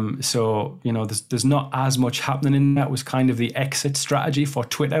 So, there's not as much happening in that. It was kind of the exit strategy for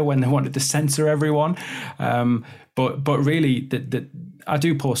Twitter when they wanted to censor everyone. But really, I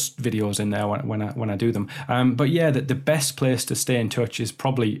do post videos in there when I do them. But yeah, the best place to stay in touch is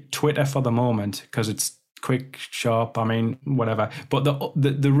probably Twitter for the moment because it's quick, sharp, whatever. But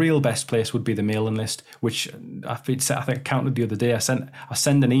the real best place would be the mailing list, which I think I counted the other day. I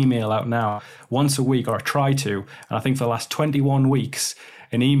send an email out now once a week, or I try to. And I think for the last 21 weeks,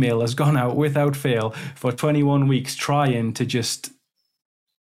 an email has gone out without fail for 21 weeks, trying to just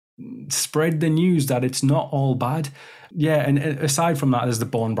spread the news that it's not all bad. Yeah, and aside from that, there's the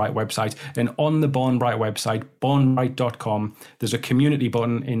Born Bright website. And on the Born Bright website, bornbright.com, there's a community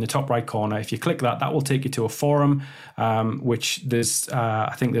button in the top right corner. If you click that will take you to a forum, which there's,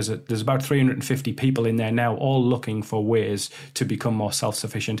 I think there's about 350 people in there now, all looking for ways to become more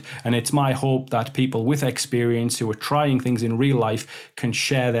self-sufficient. And it's my hope that people with experience who are trying things in real life can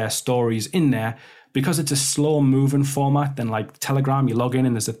share their stories in there. Because it's a slow moving format, then like Telegram, you log in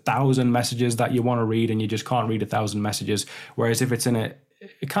and there's 1,000 messages that you want to read and you just can't read 1,000 messages. Whereas if it's in a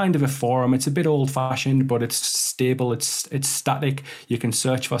kind of a forum, it's a bit old fashioned, but it's stable, it's static. You can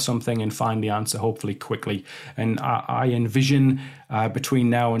search for something and find the answer hopefully quickly. And I envision between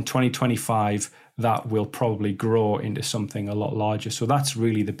now and 2025, that will probably grow into something a lot larger. So that's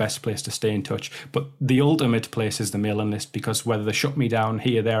really the best place to stay in touch. But the ultimate place is the mailing list, because whether they shut me down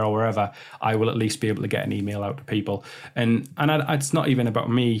here, there, or wherever, I will at least be able to get an email out to people. And it's not even about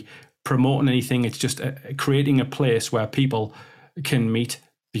me promoting anything. It's just creating a place where people can meet,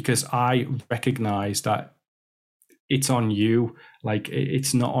 because I recognize that it's on you. Like,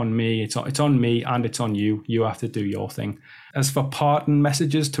 it's not on me. It's on me and it's on you. You have to do your thing. As for parting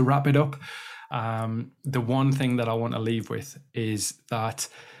messages, to wrap it up, the one thing that I want to leave with is that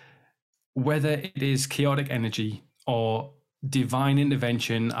whether it is chaotic energy or divine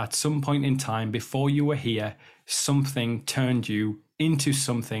intervention, at some point in time before you were here, something turned you into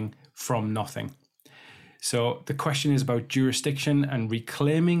something from nothing. So the question is about jurisdiction and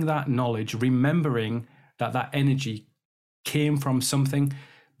reclaiming that knowledge, remembering that energy came from something,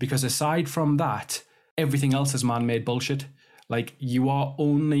 because aside from that, everything else is man-made bullshit. Like, you are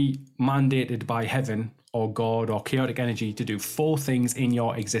only mandated by heaven or God or chaotic energy to do 4 things in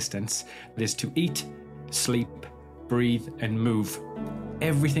your existence. That is to eat, sleep, breathe, and move.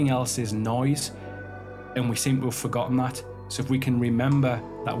 Everything else is noise, and we seem to have forgotten that. So if we can remember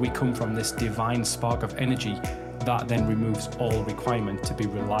that we come from this divine spark of energy, that then removes all requirement to be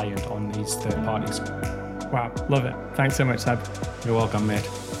reliant on these third parties. Wow, love it. Thanks so much, Seb. You're welcome, mate.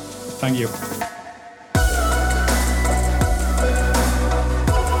 Thank you.